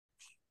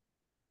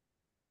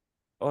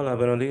Hola,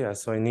 buenos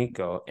dias. Soy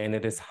Nico, and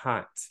it is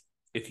hot.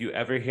 If you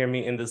ever hear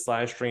me in this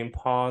live stream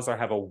pause or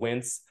have a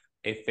wince,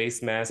 a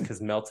face mask has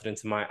melted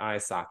into my eye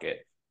socket.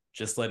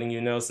 Just letting you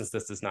know since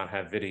this does not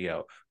have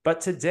video.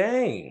 But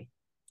today,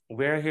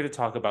 we're here to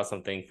talk about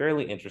something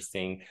fairly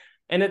interesting,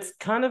 and it's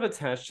kind of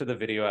attached to the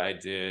video I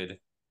did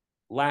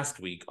last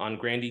week on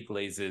Grandy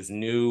Glaze's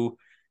new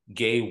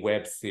gay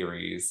web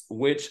series,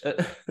 which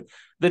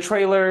the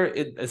trailer,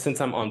 since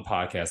I'm on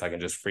podcast, I can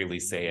just freely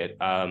say it.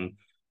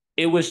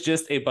 It was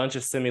just a bunch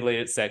of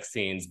simulated sex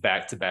scenes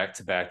back to back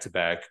to back to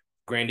back.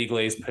 Grandy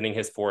Glaze putting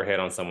his forehead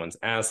on someone's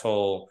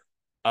asshole,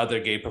 other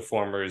gay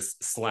performers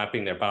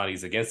slapping their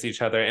bodies against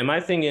each other. And my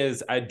thing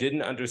is, I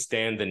didn't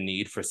understand the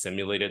need for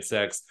simulated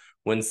sex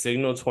when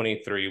Signal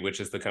 23, which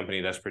is the company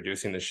that's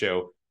producing the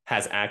show,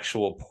 has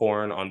actual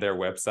porn on their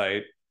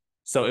website.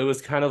 So it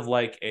was kind of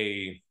like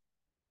an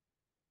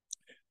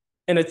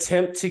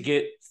attempt to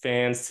get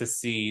fans to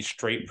see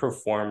straight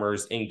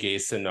performers in gay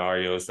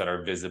scenarios that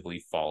are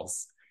visibly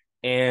false.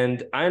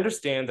 And I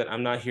understand that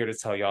I'm not here to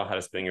tell y'all how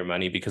to spend your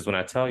money, because when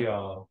I tell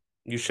y'all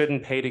you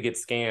shouldn't pay to get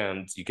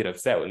scammed, you get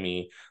upset with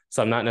me.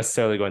 So I'm not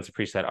necessarily going to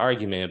preach that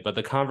argument, but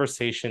the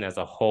conversation as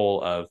a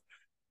whole of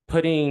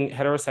putting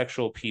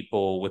heterosexual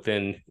people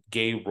within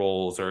gay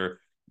roles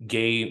or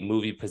gay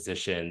movie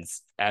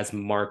positions as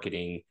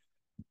marketing,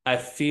 I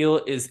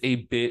feel is a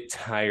bit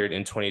tired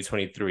in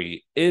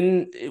 2023.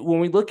 In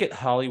When we look at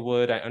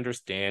Hollywood, I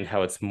understand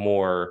how it's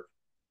more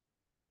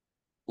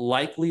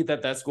likely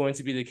that that's going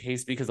to be the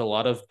case because a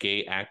lot of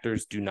gay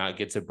actors do not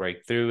get to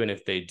break through, and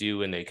if they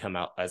do and they come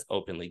out as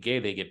openly gay,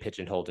 they get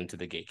pigeonholed into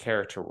the gay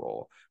character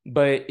role.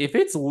 But if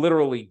it's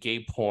literally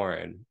gay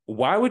porn,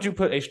 why would you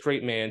put a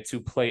straight man to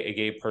play a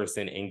gay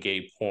person in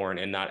gay porn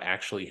and not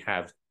actually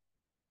have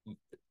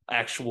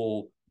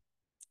actual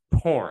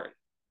porn?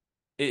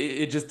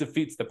 It just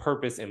defeats the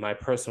purpose, in my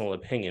personal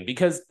opinion,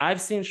 because I've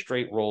seen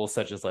straight roles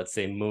such as, let's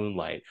say,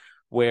 Moonlight,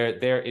 where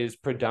there is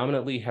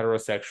predominantly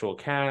heterosexual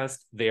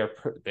cast. They are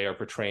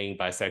portraying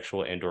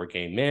bisexual and or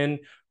gay men,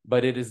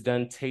 but it is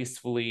done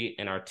tastefully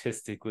and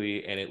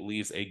artistically, and it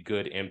leaves a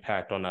good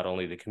impact on not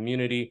only the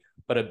community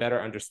but a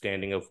better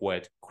understanding of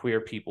what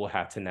queer people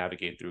have to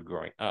navigate through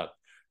growing up.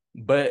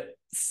 But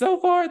so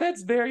far,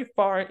 that's very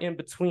far in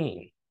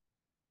between.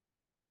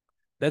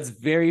 That's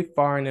very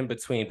far and in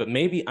between, but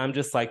maybe I'm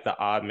just like the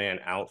odd man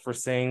out for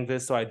saying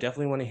this. So I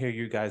definitely want to hear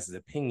you guys'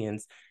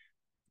 opinions.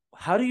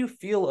 How do you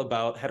feel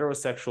about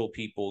heterosexual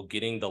people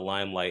getting the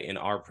limelight in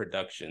our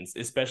productions,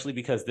 especially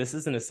because this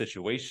isn't a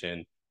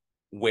situation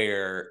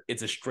where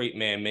it's a straight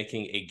man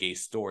making a gay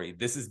story?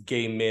 This is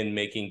gay men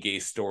making gay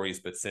stories,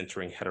 but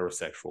centering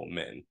heterosexual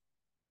men.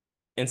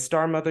 And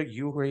Star Mother,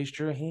 you raised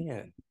your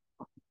hand.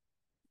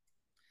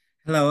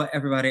 Hello,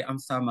 everybody. I'm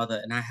Star Mother,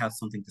 and I have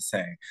something to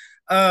say.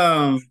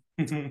 Um,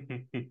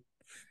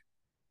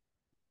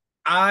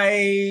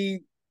 I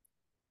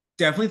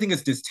definitely think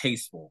it's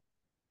distasteful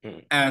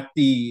at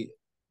the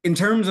in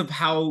terms of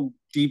how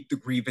deep the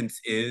grievance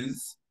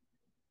is,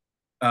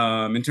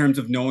 in terms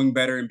of knowing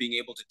better and being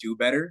able to do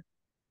better,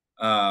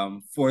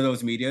 for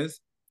those medias.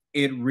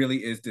 It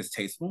really is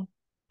distasteful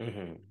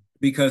Mm-hmm.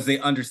 because they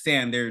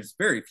understand there's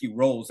very few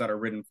roles that are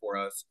written for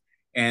us,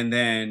 and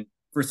then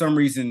for some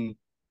reason,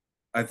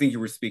 I think you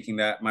were speaking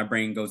that my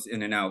brain goes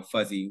in and out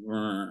fuzzy.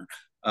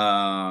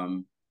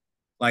 Um,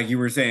 like you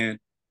were saying,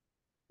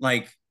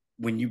 like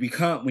when you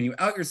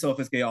out yourself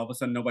as gay, all of a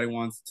sudden nobody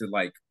wants to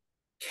like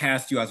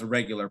cast you as a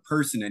regular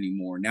person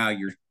anymore. Now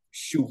you're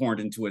shoehorned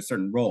into a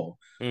certain role.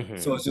 So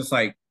Mm-hmm. it's just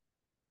like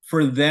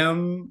for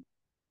them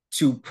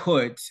to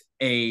put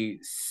a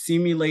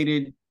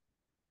simulated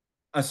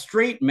a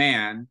straight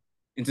man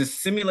into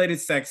simulated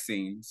sex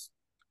scenes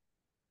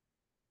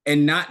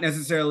and not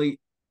necessarily,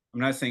 I'm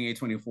not saying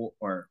A24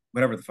 or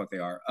whatever the fuck they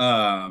are.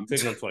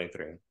 Signal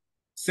 23.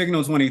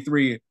 Signal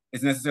 23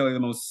 is necessarily the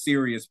most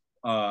serious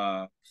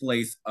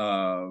place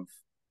of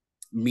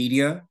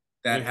media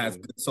that has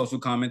Mm-hmm. good social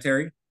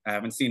commentary. I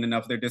haven't seen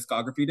enough of their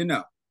discography to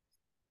know.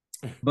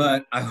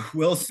 But I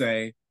will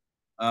say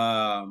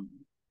um,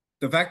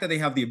 the fact that they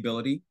have the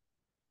ability,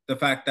 the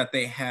fact that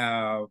they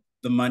have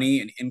the money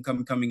and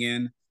income coming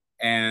in,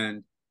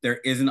 and there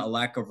isn't a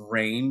lack of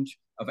range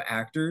of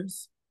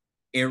actors,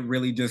 it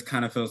really just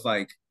kind of feels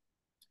like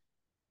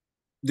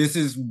this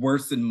is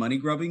worse than money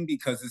grubbing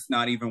because it's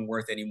not even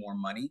worth any more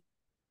money.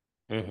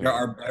 There Mm-hmm.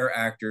 are better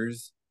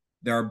actors,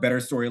 there are better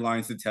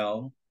storylines to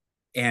tell,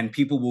 and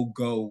people will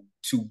go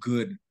to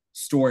good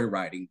story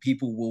writing.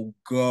 People will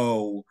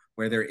go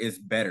where there is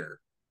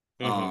better.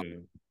 Um, Mm-hmm.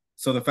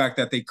 so the fact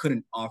that they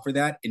couldn't offer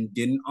that and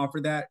didn't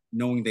offer that,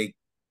 knowing they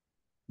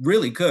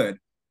really could,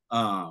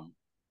 um,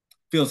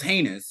 feels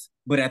heinous,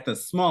 but at the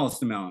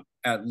smallest amount,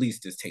 at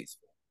least is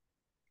tasteful.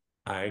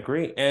 I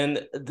agree.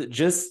 And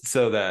just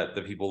so that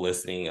the people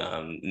listening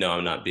know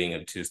I'm not being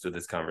obtuse with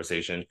this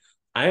conversation,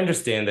 I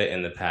understand that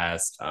in the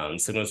past,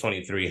 Signal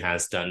 23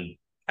 has done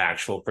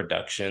actual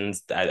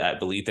productions. I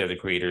believe they're the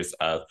creators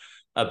of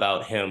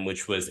About Him,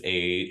 which was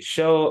a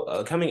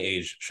coming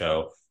age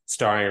show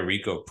starring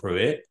Rico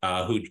Pruitt,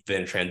 who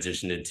then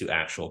transitioned into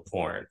actual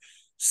porn.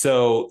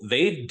 So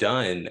they've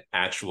done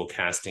actual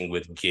casting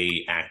with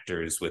gay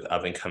actors, with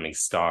up and coming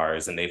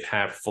stars, and they've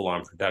had full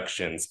on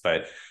productions.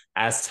 But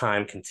as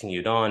time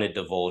continued on, it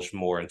divulged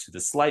more into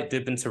the slight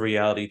dip into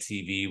reality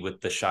TV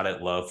with the Shot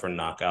at Love for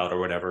Knockout or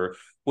whatever,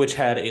 which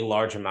had a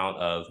large amount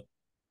of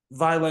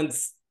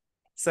violence,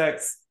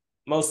 sex,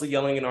 mostly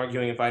yelling and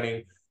arguing and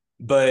fighting.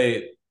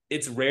 But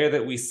it's rare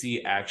that we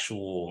see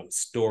actual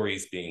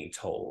stories being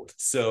told.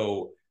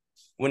 So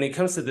when it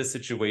comes to this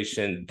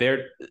situation,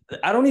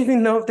 I don't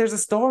even know if there's a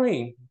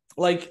story.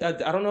 Like, I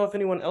don't know if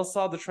anyone else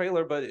saw the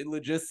trailer, but it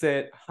legit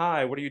said,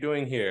 "Hi, what are you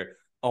doing here?"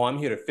 "Oh, I'm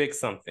here to fix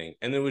something."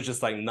 And it was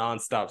just like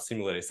nonstop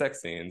simulated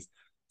sex scenes.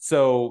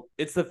 So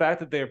it's the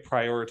fact that they're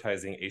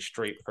prioritizing a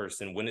straight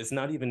person when it's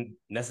not even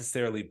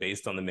necessarily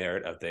based on the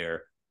merit of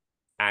their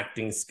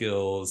acting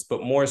skills,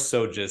 but more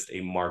so just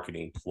a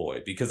marketing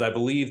ploy. Because I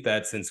believe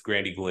that since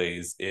Grandy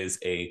Glaze is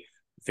a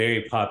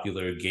very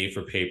popular gay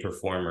for pay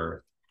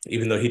performer,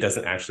 even though he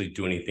doesn't actually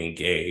do anything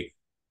gay,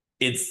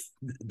 it's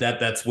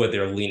that's what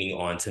they're leaning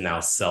on to now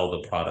sell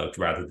the product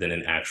rather than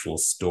an actual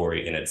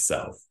story in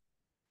itself.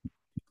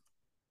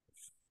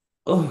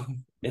 Oh,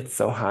 it's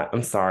so hot.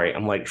 I'm sorry.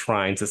 I'm like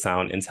trying to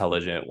sound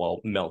intelligent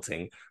while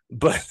melting.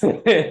 But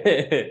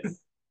let's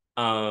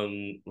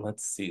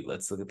see.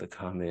 Let's look at the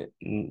comment.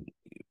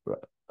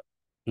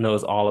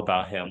 Knows all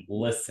about him.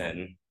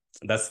 Listen,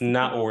 that's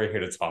not what we're here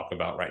to talk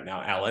about right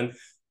now, Alan.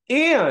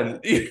 And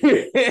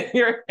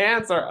your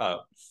hands are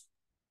up.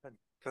 I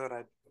thought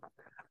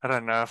I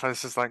don't know if I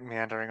was just like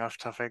meandering off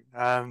topic.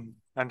 I'm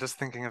just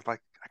thinking of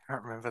like I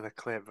can't remember the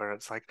clip where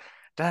it's like,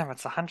 damn,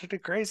 it's 100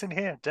 degrees in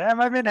here. Damn,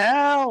 I'm in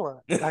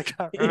hell. I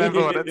can't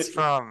remember what it's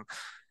from.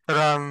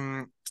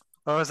 But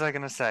what was I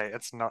gonna say?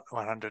 It's not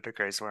 100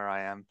 degrees where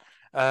I am.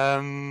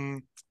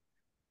 Um,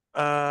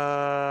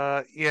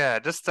 yeah,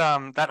 just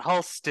that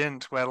whole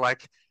stint where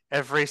like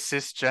every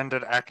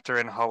cisgendered actor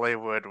in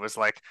Hollywood was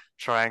like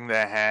trying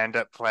their hand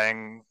at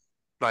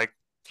like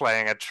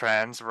playing a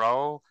trans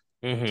role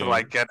to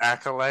like Mm-hmm. get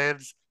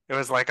accolades. It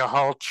was like a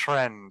whole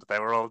trend. They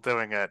were all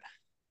doing it.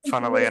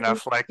 Funnily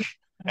enough, like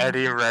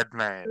Eddie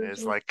Redmayne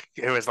is like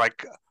it was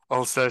like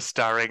also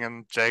starring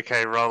in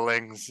J.K.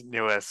 Rowling's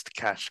newest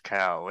Cash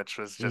Cow, which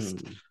was just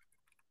Mm.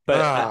 But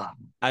ah.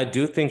 I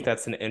do think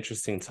that's an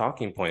interesting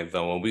talking point,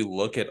 though. When we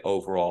look at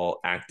overall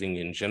acting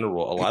in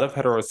general, a lot of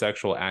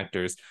heterosexual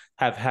actors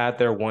have had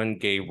their one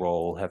gay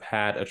role, have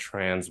had a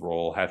trans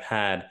role, have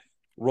had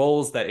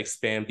roles that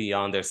expand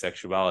beyond their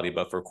sexuality.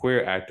 But for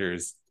queer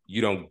actors,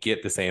 you don't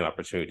get the same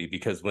opportunity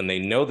because when they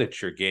know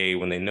that you're gay,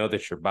 when they know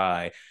that you're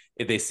bi,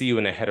 if they see you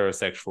in a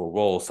heterosexual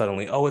role,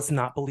 suddenly, oh, it's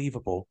not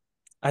believable.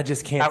 I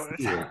just can't That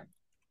see was it.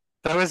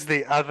 that was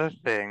the other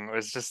thing,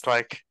 was just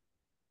like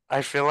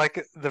I feel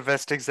like the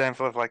best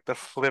example of like the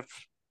flip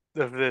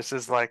of this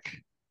is like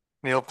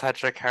Neil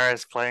Patrick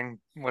Harris playing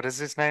what is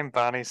his name?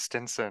 Barney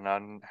Stinson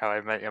on How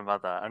I Met Your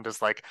Mother. I'm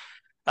just like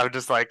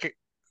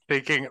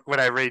thinking when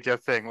I read your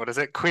thing, what is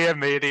it? Queer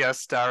media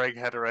starring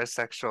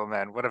heterosexual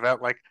men. What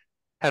about like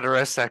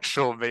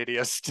heterosexual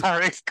media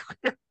starring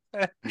queer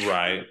men?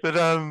 Right. But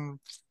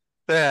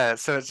yeah,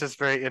 so it's just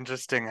very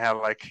interesting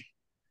how like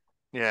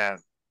yeah,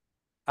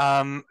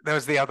 there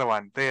was the other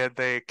one.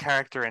 The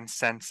character in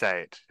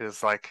Sense8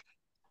 is like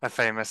a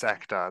famous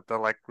actor, the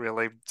like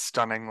really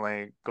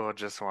stunningly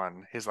gorgeous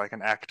one. He's like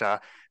an actor,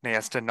 and he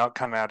has to not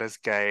come out as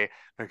gay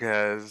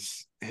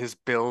because his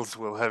bills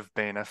will have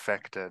been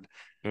affected.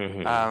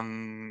 Mm-hmm.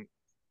 Um,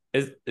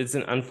 It's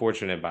an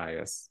unfortunate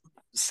bias.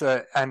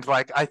 so and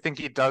like I think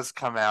he does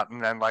come out,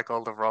 and then like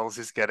all the roles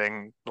he's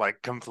getting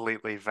like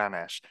completely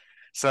vanish.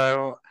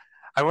 So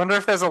I wonder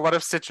if there's a lot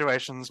of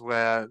situations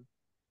where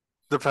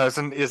the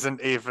person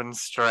isn't even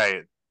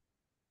straight.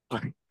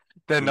 Like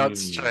they're not Mm.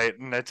 straight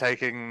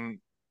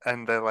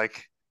and they're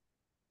like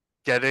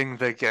getting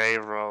the gay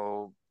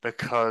role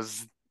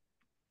because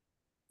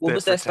What they're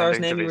was that star's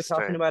pretending to name you be were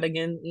talking straight. about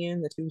again,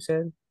 Ian, that you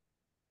said?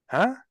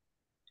 Huh?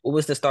 What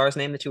was the star's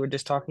name that you were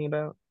just talking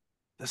about?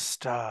 The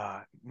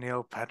star,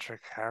 Neil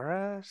Patrick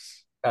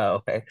Harris? Oh,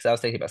 okay. Because I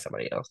was thinking about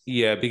somebody else.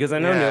 Yeah, because I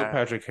know Neil Yeah.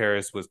 Patrick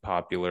Harris was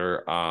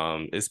popular,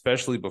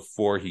 especially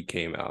before he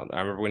came out.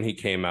 I remember when he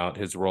came out,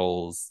 his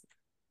roles.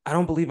 I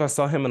don't believe I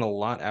saw him in a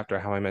lot after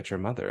How I Met Your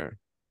Mother.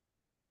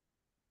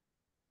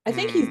 I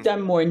think he's Mm.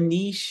 done more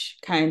niche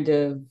kind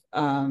of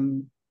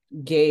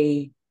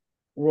gay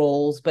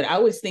roles, but I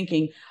was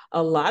thinking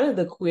a lot of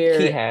the He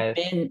queer has.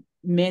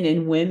 men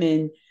and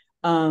women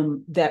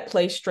that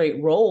play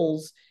straight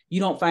roles, you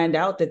don't find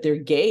out that they're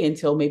gay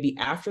until maybe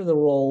after the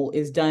role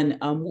is done.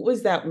 What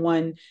was that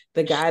one?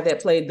 The guy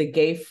that played the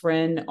gay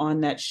friend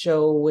on that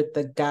show with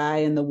the guy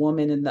and the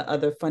woman and the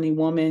other funny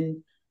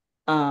woman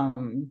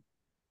um,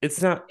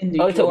 It's not. in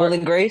New Oh, it's a Will York.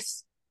 and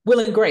Grace? Will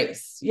and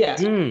Grace, yeah.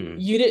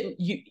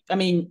 Mm, I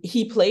mean,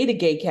 he played a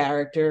gay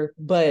character,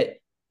 but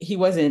he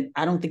wasn't,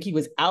 I don't think he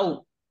was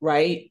out,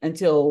 right?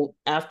 Until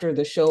after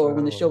the show or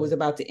when the show was Oh.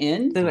 about to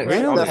end. Isn't it like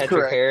Sean really? That's Patrick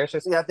correct. Harris?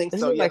 Yeah, I think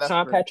Isn't so. it Yeah, like that's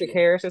Sean correct. Patrick Yeah.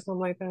 Harris or something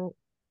like that?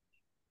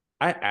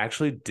 I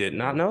actually did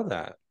not know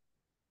that.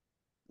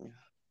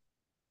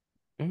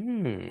 Yeah.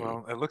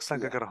 Well, it looks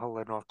like I Yeah. got a whole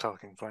lot more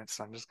talking points,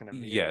 so I'm just gonna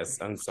mute.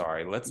 Yes, I'm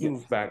sorry. Let's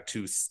move back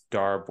to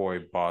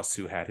Starboy Boss,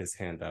 who had his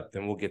hand up.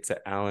 Then we'll get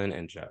to Alan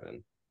and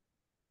Jevin.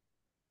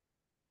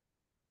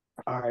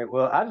 All right.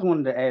 Well, I just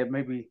wanted to add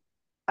maybe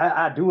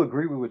I do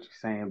agree with what you're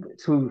saying, but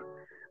to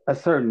a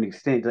certain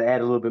extent to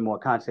add a little bit more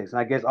context. And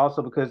I guess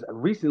also because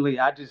recently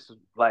I just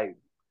like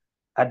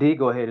I did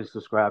go ahead and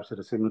subscribe to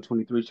the Signal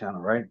 23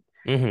 channel, right?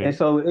 And Mm-hmm.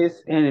 so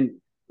it's and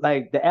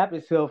like the app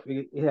itself,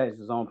 it has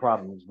its own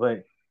problems,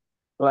 but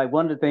like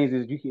one of the things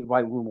is you can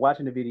like when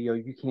watching the video,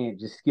 you can't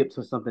just skip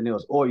to something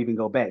else or even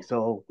go back.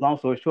 So long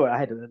story short, I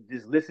had to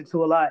just listen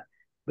to a lot.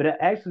 But it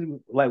actually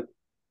like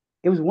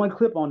it was one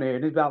clip on there,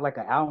 and it's about like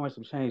an hour and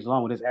some change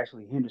long, when it's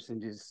actually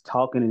Henderson just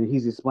talking and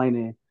he's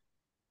explaining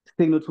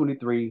Signal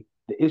 23,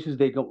 the issues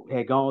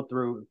had gone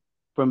through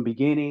from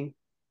beginning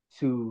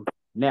to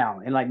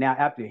now. And like now,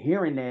 after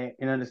hearing that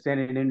and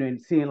understanding and then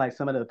seeing like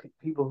some of the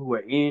people who are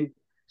in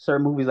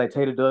certain movies like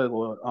Tater Doug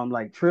or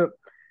like Trip,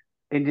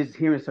 and just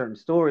hearing certain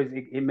stories,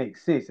 it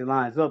makes sense. It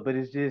lines up, but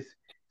it's just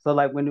so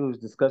like when it was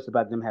discussed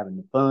about them having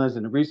the funds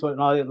and the resource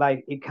and all that,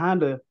 like it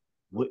kind of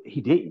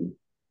he didn't,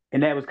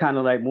 and that was kind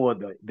of like more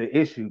the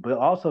issue, but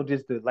also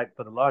just the like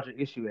for the larger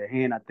issue at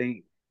hand, I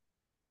think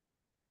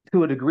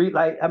to a degree,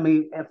 like I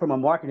mean, and from a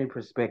marketing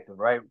perspective,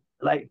 right?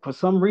 Like for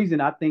some reason,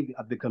 I think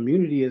the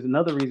community is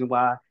another reason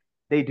why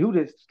they do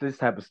this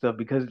type of stuff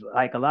because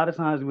like a lot of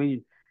times when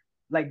you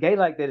like gay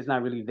like that is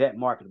not really that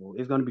marketable.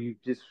 It's going to be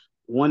just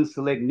one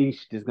select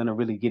niche that's going to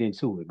really get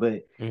into it.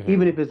 But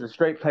even Mm-hmm. if it's a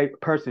straight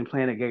person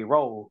playing a gay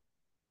role,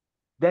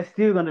 that's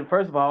still going to,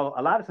 first of all,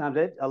 a lot of times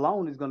that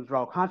alone is going to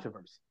draw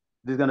controversy.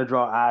 It's going to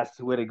draw eyes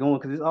to where they're going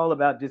because it's all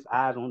about just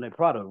eyes on their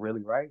product,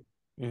 really, right?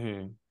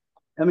 Mm-hmm.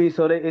 I mean,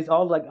 so it's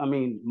all like, I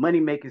mean, money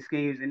making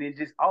schemes. And then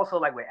just also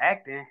like with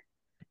acting,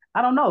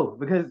 I don't know,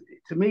 because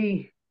to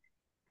me,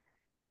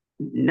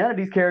 none of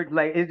these characters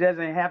like it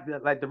doesn't have to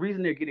like the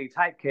reason they're getting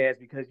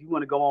typecast because you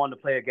want to go on to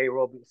play a gay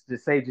role to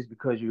say just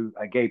because you're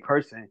a gay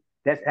person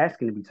that's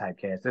asking to be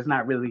typecast. That's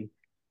not really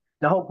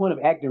the whole point of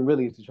acting.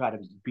 Really is to try to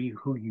be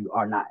who you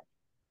are not.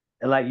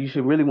 And like you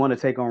should really want to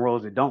take on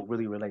roles that don't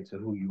really relate to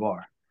who you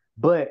are.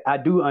 But I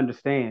do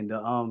understand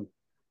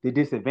the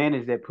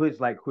disadvantage that puts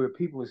like queer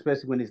people,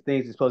 especially when these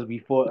things are supposed to be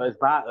for us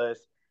by us,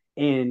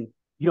 and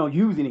you don't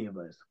use any of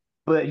us,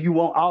 but you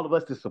want all of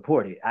us to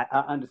support it.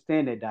 I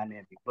understand that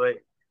dynamic, but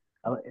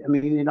I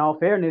mean, in all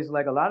fairness,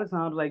 like a lot of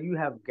times, like you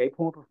have gay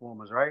porn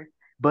performers, right?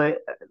 But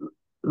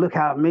look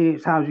how many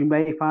times you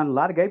may find a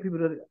lot of gay people,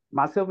 that,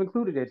 myself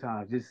included, at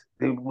times, just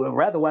they would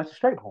rather watch the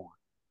straight porn.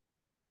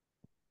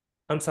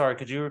 I'm sorry,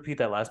 could you repeat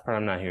that last part?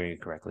 I'm not hearing you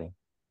correctly.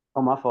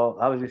 Oh, my fault.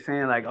 I was just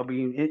saying, like, I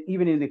mean,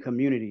 even in the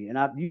community, and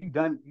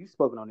you've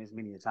spoken on this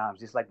many times,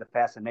 just like the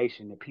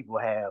fascination that people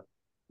have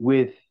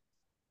with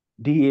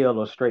DL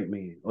or straight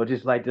men, or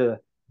just like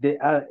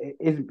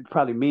it's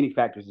probably many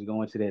factors that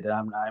go into that. That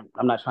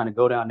I'm not trying to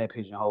go down that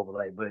pigeonhole, but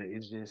like, but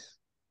it's just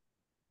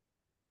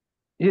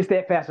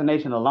that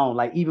fascination alone,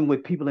 like even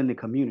with people in the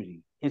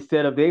community,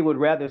 instead of they would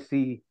rather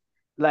see,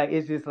 like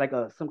it's just like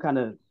a some kind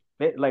of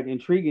like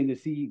intriguing to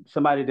see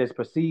somebody that's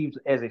perceived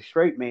as a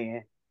straight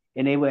man,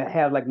 and they would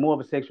have like more of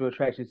a sexual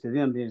attraction to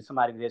them than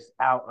somebody that's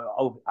out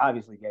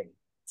obviously gay.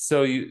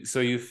 So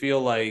you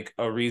feel like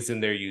a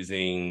reason they're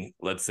using,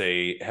 let's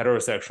say,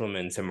 heterosexual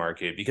men to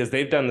market because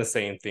they've done the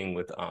same thing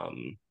with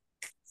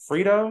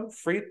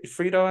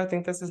Frito, I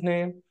think that's his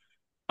name.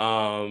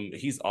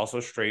 He's also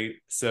straight.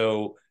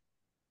 So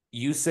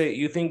you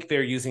think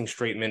they're using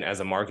straight men as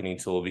a marketing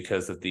tool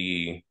because of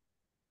the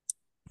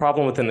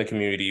problem within the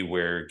community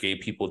where gay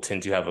people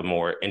tend to have a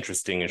more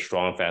interesting and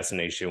strong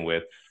fascination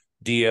with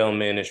DL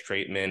men and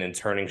straight men and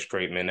turning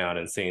straight men out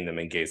and seeing them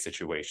in gay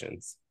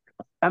situations.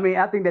 I mean,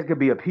 I think that could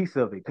be a piece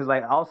of it because,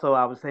 like, also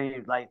I was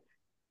saying, like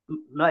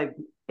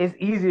it's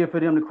easier for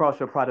them to cross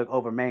your product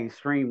over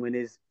mainstream when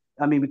it's.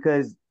 I mean,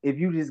 because if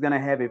you're just gonna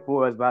have it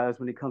for us by us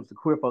when it comes to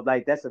queer folk,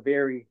 like that's a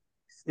very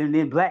and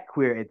then black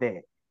queer at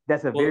that.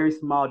 That's a Well, very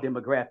small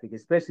demographic,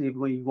 especially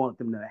when you want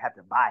them to have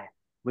to buy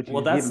what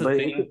well, you're that's giving. the But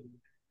thing.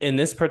 In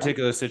this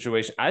particular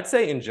situation, I'd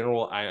say in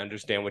general, I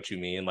understand what you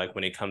mean. Like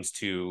when it comes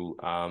to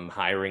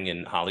hiring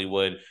in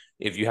Hollywood,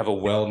 if you have a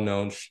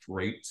well-known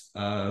straight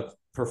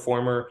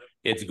performer,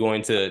 it's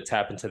going to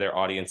tap into their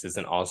audiences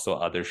and also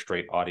other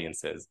straight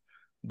audiences.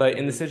 But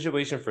in the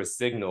situation for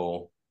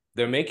Signal,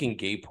 they're making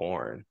gay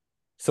porn.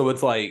 So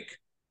it's like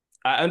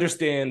I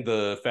understand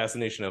the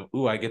fascination of,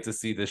 ooh, I get to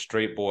see this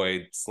straight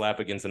boy slap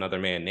against another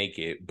man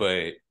naked,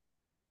 but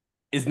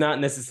is not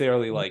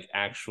necessarily like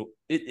actual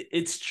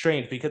it's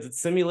strange because it's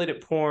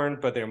simulated porn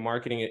but they're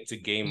marketing it to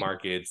gay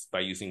markets by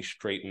using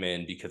straight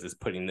men because it's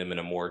putting them in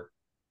a more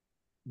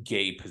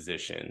gay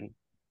position.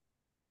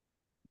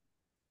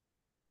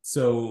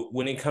 So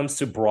when it comes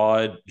to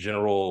broad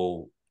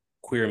general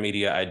queer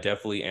media, I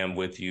definitely am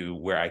with you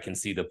where I can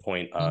see the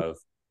point of,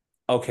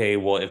 okay,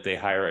 well, if they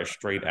hire a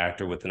straight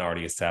actor with an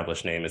already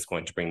established name, it's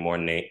going to bring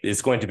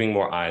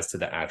more eyes to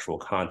the actual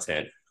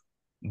content.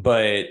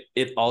 but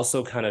it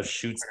also kind of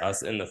shoots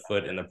us in the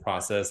foot in the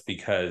process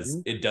because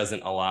Mhm. it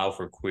doesn't allow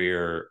for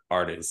queer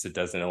artists. It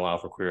doesn't allow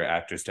for queer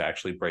actors to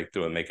actually break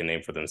through and make a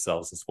name for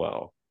themselves as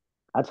well.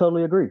 I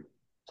totally agree.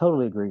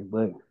 Totally agree.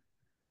 But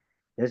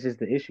that's just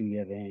the issue you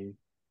have at hand.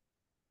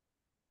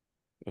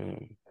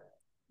 Mm.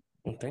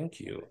 Well, thank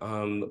you.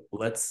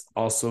 Let's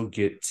also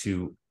get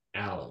to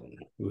Alan,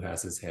 who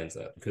has his hands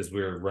up because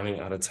we're running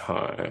out of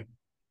time.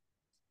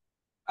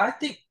 I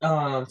think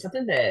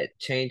something that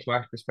changed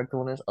my perspective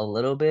on this a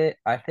little bit.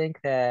 I think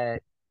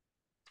that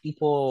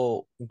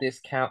people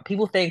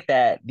think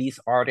that these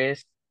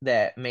artists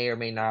that may or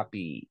may not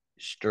be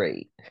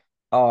straight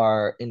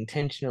are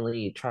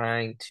intentionally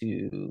trying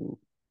to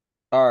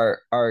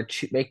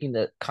making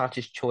the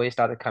conscious choice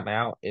not to come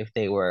out if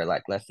they were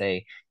like let's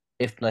say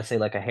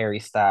like a Harry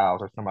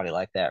Styles or somebody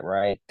like that,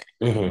 right?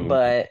 Mm-hmm.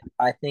 But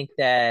I think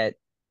that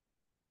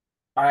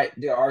I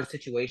there are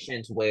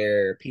situations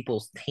where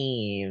people's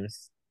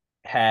teams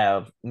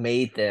have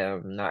made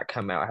them not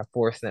come out, have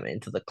forced them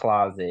into the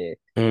closet.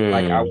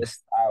 Like Mm.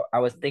 I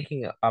was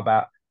thinking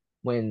about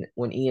when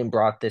Ian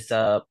brought this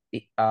up.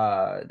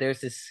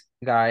 There's this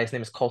guy. His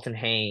name is Colton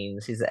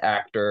Haynes. He's an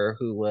actor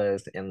who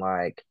was in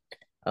like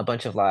a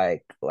bunch of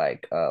like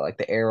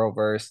the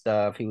Arrowverse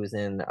stuff. He was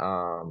in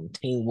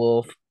Teen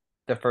Wolf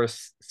the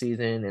first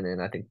season, and then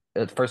I think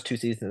the first two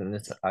seasons, and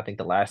this I think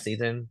the last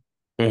season.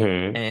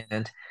 Mm-hmm.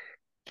 And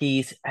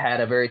he's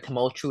had a very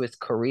tumultuous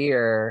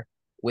career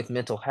with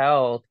mental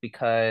health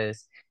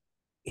because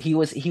he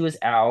was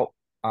out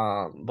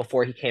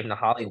before he came to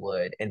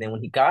Hollywood, and then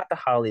when he got to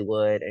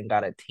Hollywood and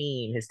got a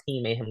team, his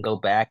team made him go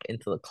back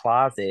into the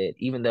closet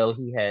even though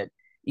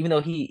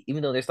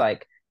there's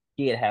like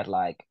he had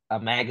like a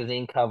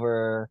magazine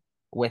cover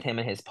with him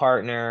and his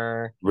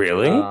partner,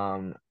 Really?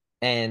 um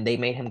and they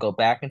made him go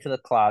back into the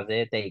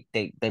closet. They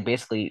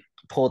basically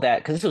pulled that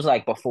because this was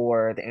like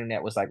before the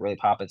internet was like really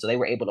popping, so they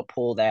were able to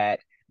pull that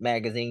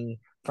magazine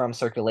from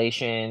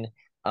circulation,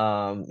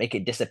 make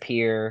it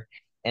disappear.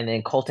 And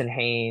then Colton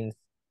Haynes,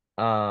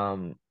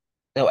 um,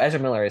 no, Ezra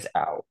Miller is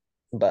out,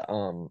 but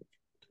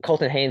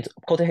Colton Haynes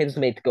was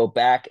made to go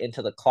back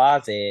into the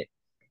closet,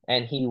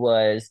 and he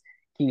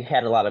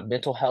had a lot of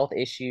mental health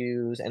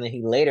issues, and then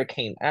he later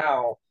came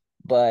out,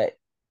 but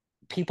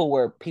people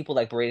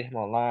like berated him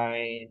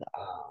online,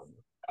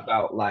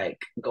 about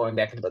like going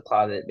back into the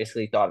closet,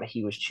 basically thought that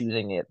he was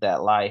choosing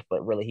that life,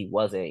 but really he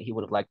wasn't. He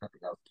would have liked nothing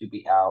else to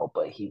be out,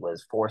 but he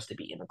was forced to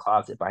be in the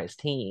closet by his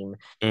team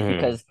Mm-hmm.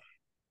 because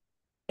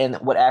and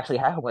what actually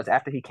happened was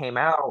after he came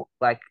out,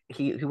 like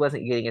he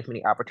wasn't getting as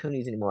many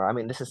opportunities anymore. I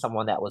mean, this is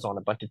someone that was on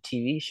a bunch of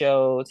TV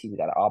shows. He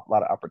got a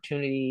lot of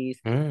opportunities,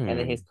 and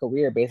then his Mm.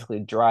 career basically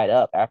dried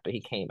up after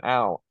he came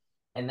out.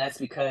 And that's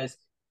because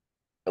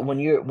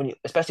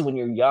especially when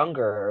you're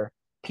younger,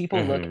 Mm-hmm.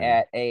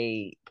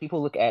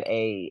 people look at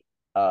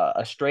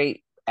a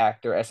straight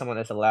actor as someone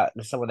as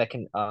someone that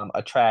can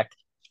attract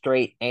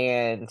straight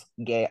and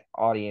gay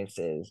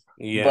audiences.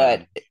 Yeah.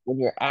 But when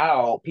you're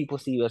out, people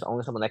see you as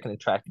only someone that can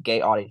attract gay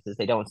audiences.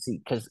 They don't see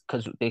because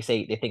they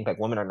think like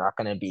women are not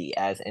going to be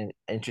as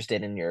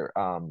interested in your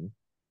um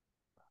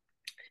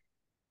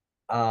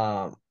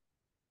people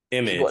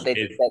Image. they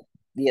think It. that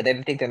yeah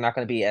they think they're not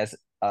going to be as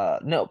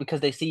no,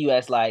 because they see you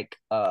as like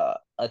a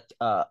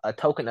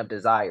token of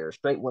desire.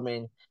 Straight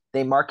women,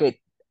 they market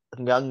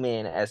young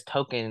men as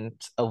tokens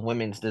of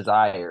women's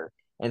desire.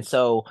 And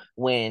so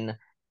when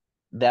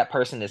that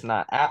person is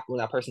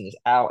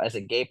out as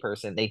a gay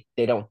person, they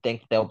don't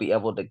think they'll be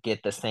able to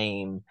get the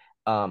same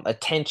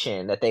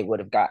attention that they would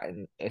have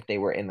gotten if they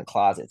were in the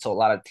closet. So a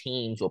lot of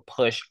teams will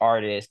push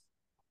artists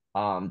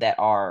that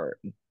are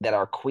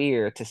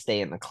queer to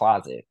stay in the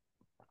closet.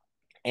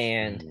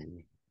 And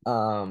Mm.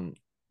 um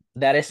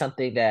that is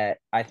something that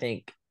I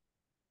think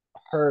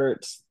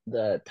hurts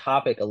the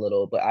topic a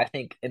little, but I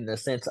think in the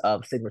sense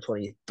of Sigma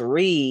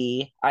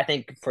 23, I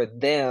think for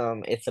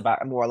them it's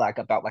about more like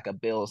about like a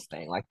Bills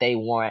thing. Like they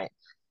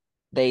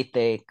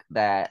think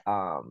that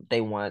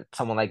they want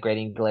someone like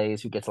Grady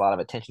Glaze, who gets a lot of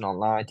attention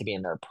online, to be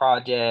in their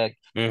project.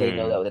 They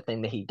know Mm-hmm. that the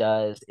thing that he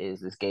does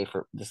is this gay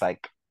for just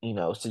like,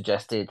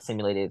 suggested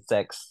simulated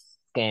sex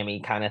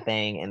scammy kind of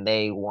thing, and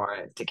they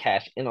want to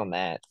cash in on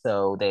that.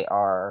 So they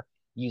are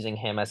using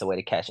him as a way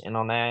to cash in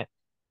on that.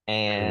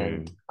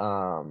 And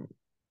Mm-hmm.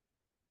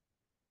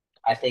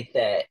 I think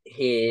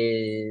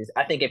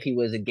if he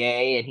was a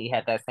gay and he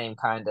had that same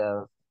kind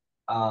of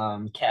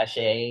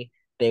cachet,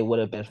 they would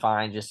have been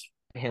fine just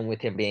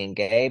with him being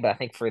gay. But I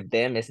think for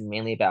them it's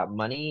mainly about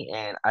money.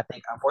 And I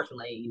think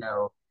unfortunately,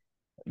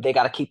 they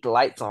got to keep the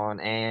lights on,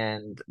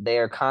 and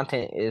their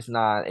content is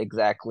not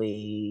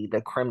exactly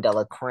the creme de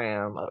la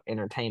creme of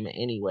entertainment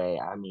anyway.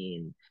 I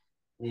mean,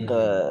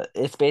 Mm-hmm.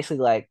 it's basically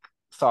like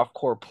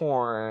softcore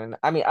porn.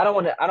 I mean, I don't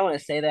want to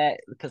say that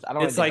because I don't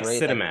want It's to like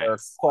degrade like their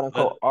Cinemax. quote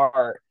unquote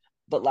art,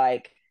 but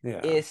like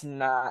Yeah. it's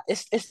not.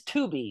 It's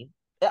Tubi.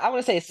 I want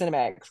to say it's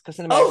Cinemax because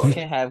Cinemax Oh,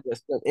 can have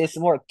this. It's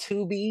more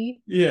Tubi,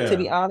 to yeah.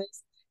 be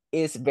honest.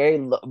 It's very,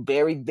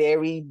 very,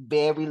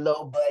 very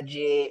low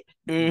budget,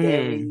 Mm-hmm.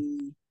 very,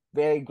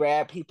 very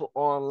grab people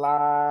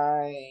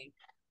online.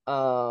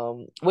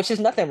 which is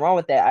nothing wrong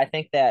with that. I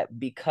think that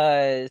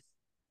because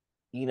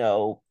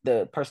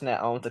the person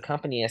that owns the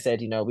company has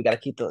said, we got to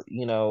keep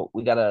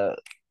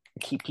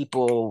keep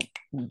people,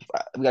 we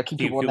got to keep Keep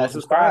people people that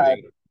subscribe.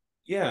 subscribing.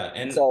 Yeah,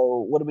 and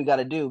So what do we got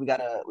to do? We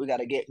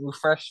gotta get new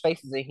fresh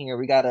faces in here.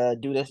 We gotta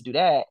do this, do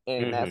that,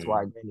 and that's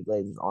why Granny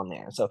Glaze is on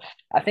there. So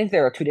I think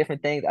there are two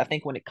different things. I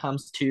think when it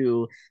comes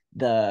to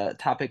the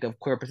topic of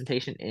queer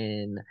representation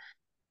in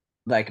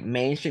like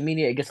mainstream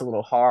media, it gets a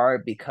little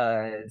hard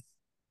because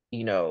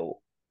you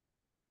know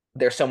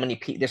there's so many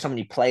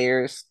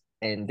players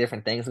and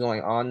different things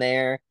going on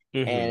there,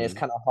 and it's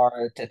kind of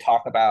hard to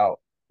talk about.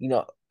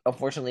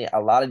 Unfortunately,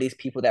 a lot of these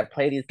people that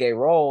play these gay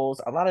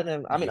roles, a lot of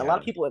them, I mean, yeah, a lot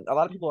of people in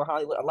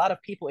Hollywood, a lot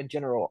of people in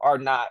general are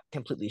not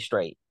completely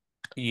straight.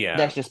 yeah.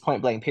 That's just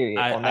point blank period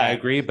on I that.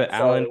 agree, but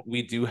Alan, So,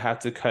 we do have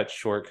to cut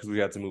short because we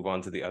have to move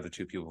on to the other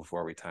two people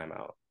before we time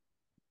out.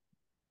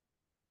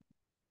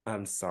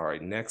 I'm sorry.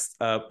 Next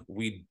up,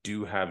 we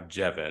do have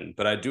Jevin,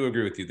 but I do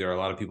agree with you. There are a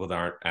lot of people that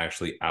aren't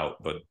actually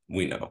out, but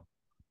we know.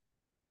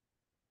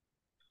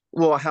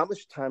 Well, how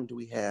much time do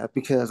we have?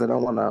 Because I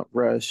don't want to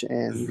rush,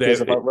 and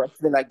because if I There, rush,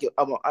 then I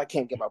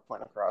can't get my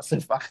point across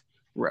if I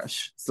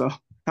rush. So,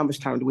 how much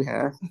time do we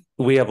have?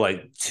 we have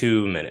like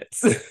 2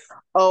 minutes.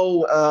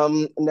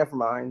 Oh, never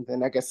mind.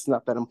 Then I guess it's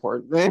not that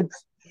important. Then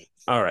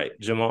All right,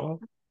 Jamal.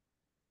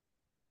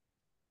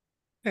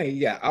 Hey,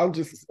 yeah, I'll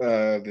just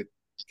the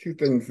two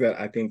things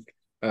that I think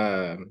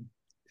to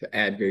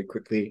add very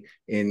quickly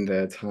in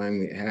the time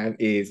we have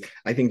is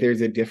I think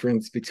there's a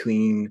difference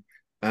between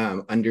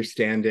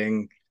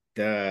understanding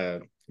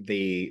the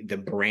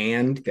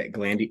brand that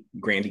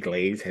Grandy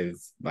Glaze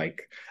has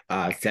like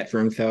set for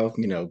himself,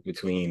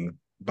 between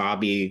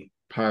Bobby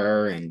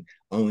Purr and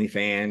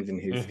OnlyFans and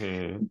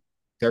his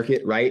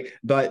circuit, right?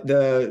 But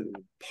the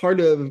part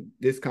of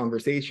this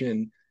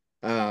conversation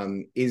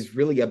is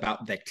really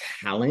about the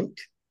talent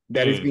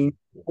that is being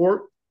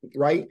support,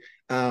 right?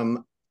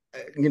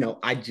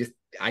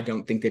 I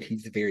don't think that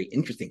he's very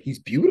interesting. He's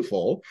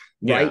beautiful,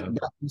 right?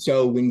 Yeah.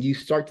 So when you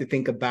start to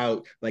think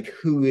about like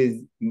who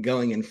is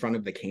going in front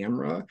of the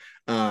camera,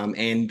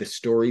 and the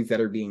stories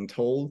that are being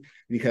told,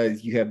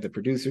 because you have the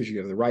producers, you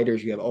have the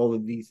writers, you have all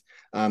of these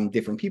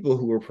different people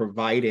who are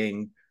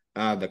providing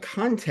the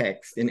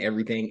context and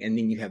everything, and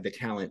then you have the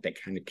talent that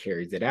kind of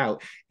carries it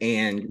out.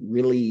 And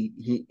really,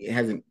 he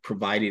hasn't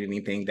provided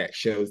anything that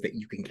shows that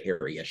you can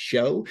carry a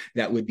show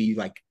that would be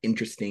like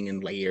interesting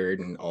and layered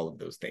and all of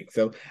those things.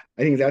 So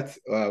I think that's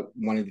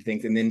one of the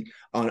things. And then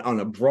on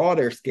a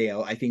broader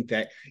scale, I think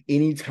that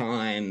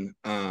anytime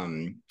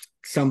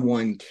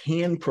someone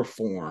can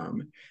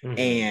perform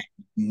and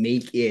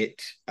make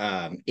it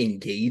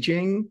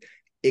engaging,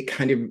 it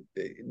kind of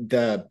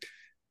the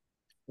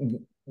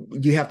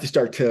you have to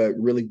start to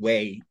really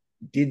weigh,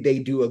 did they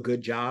do a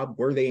good job?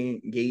 Were they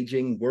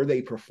engaging? Were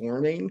they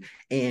performing?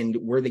 And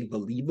were they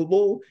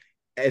believable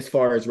as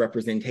far as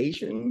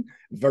representation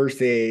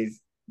versus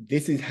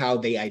this is how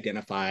they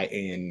identify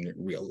in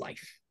real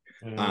life?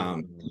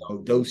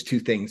 So those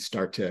two things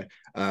start to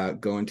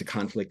go into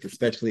conflict,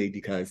 especially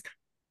because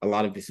a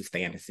lot of this is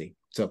fantasy.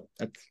 So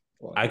that's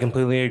I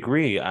completely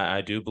agree.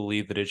 I do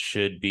believe that it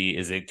should be,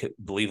 is it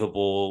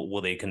believable? Will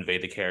they convey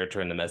the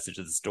character and the message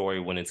of the story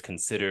when it's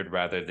considered,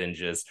 rather than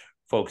just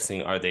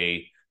focusing, are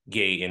they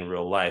gay in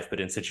real life?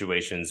 But in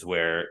situations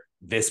where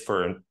this,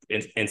 for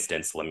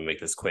instance, let me make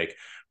this quick,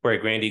 where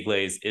Grandy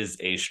Glaze is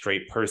a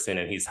straight person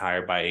and he's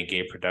hired by a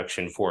gay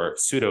production for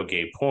pseudo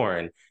gay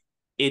porn,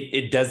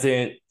 it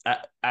doesn't, I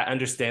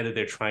understand that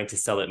they're trying to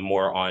sell it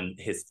more on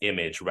his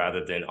image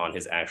rather than on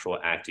his actual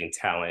acting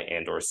talent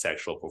and or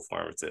sexual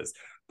performances.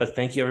 But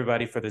thank you,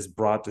 everybody, for this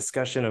broad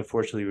discussion.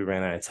 Unfortunately, we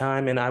ran out of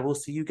time, and I will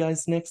see you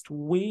guys next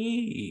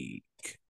week.